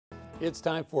It's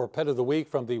time for Pet of the Week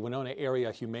from the Winona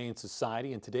Area Humane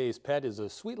Society, and today's pet is a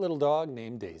sweet little dog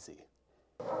named Daisy.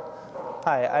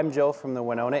 Hi, I'm Joe from the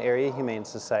Winona Area Humane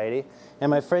Society,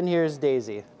 and my friend here is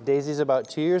Daisy. Daisy's about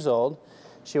 2 years old.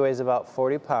 She weighs about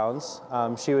 40 pounds.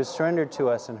 She was surrendered to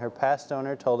us, and her past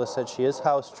owner told us that she is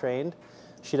house trained.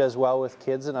 She does well with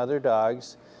kids and other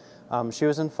dogs. She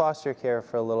was in foster care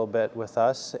for a little bit with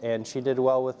us, and she did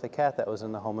well with the cat that was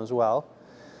in the home as well.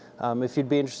 If you'd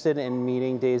be interested in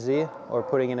meeting Daisy or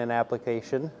putting in an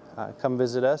application, come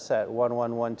visit us at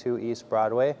 1112 East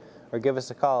Broadway or give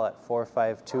us a call at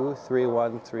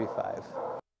 452-3135.